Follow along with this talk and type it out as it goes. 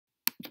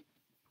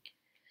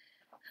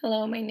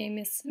Hello, my name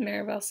is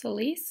Maribel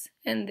Solis,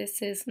 and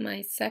this is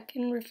my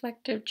second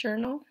reflective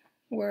journal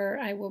where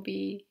I will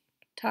be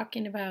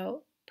talking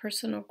about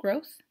personal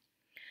growth.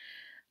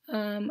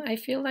 I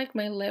feel like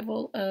my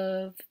level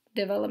of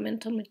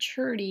developmental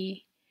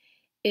maturity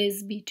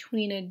is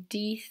between a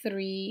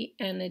D3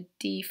 and a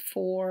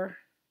D4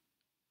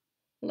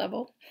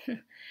 level.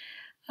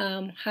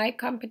 High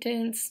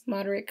competence,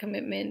 moderate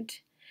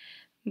commitment,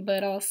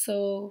 but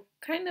also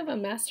kind of a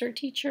master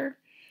teacher.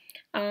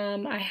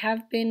 I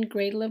have been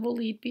grade level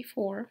lead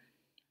before,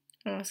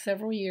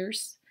 several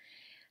years.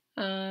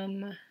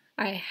 Um,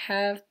 I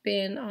have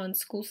been on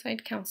school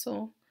site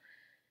council,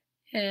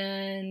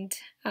 and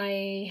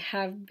I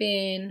have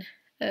been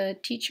a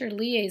teacher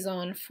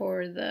liaison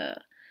for the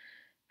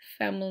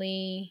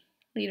Family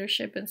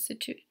Leadership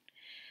Institute.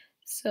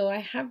 So I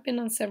have been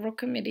on several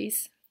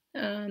committees.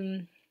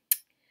 Um,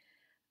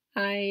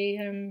 I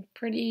am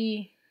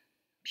pretty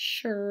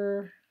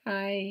sure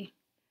I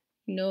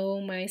know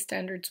my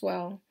standards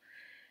well,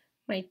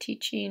 my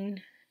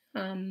teaching,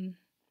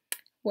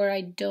 where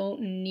I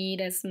don't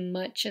need as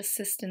much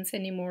assistance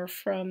anymore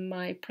from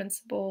my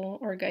principal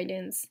or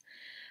guidance.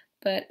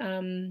 But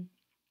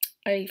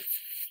I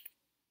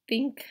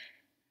think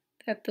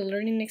that the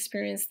learning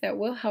experience that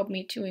will help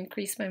me to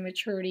increase my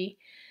maturity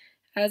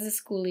as a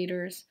school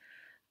leaders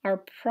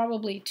are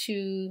probably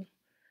to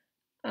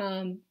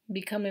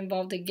become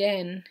involved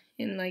again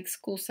in like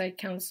school site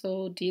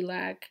council,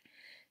 DLAC,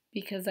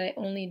 because I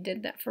only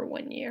did that for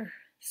 1 year.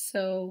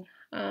 So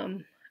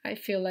I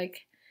feel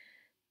like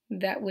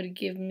that would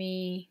give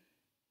me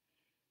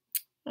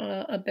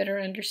a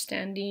better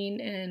understanding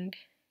and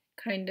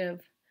kind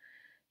of,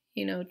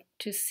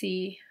 to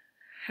see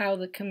how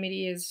the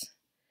committee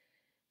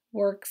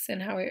works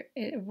and how it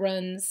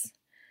runs.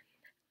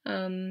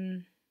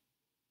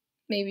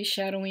 Maybe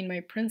shadowing my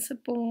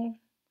principal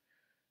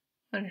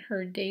on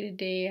her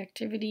day-to-day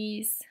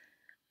activities.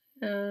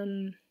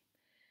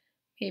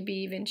 Maybe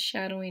even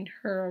shadowing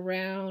her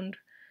around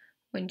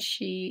when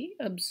she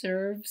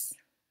observes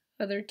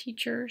other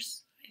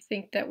teachers. I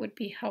think that would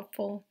be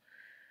helpful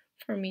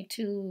for me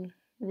to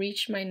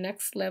reach my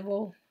next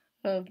level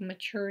of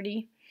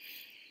maturity.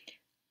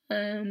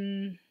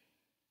 I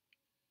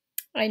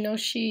know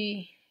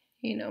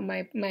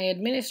my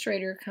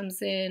administrator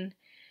comes in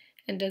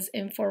and does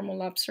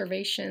informal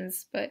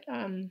observations, but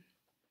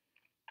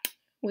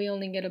we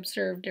only get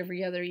observed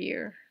every other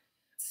year.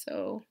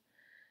 So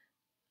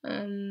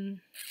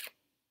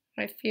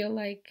I feel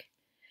like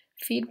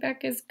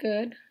feedback is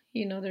good.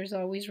 There's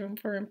always room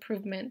for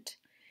improvement.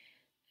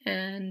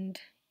 And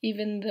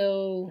even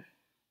though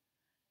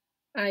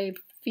I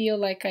feel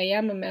like I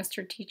am a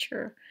master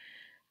teacher,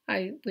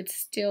 I would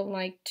still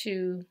like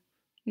to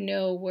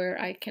know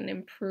where I can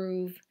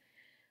improve.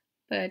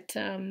 But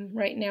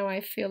right now,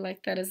 I feel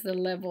like that is the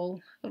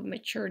level of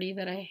maturity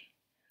that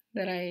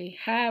I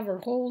have or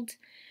hold.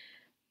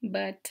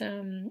 But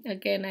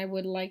again, I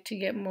would like to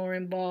get more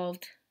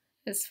involved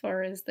as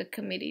far as the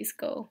committees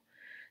go,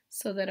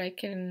 so that I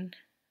can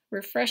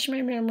refresh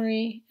my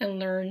memory and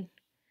learn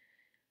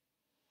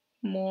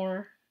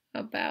more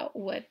about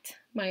what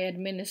my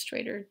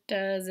administrator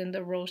does and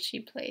the role she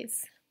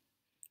plays.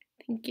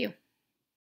 Thank you.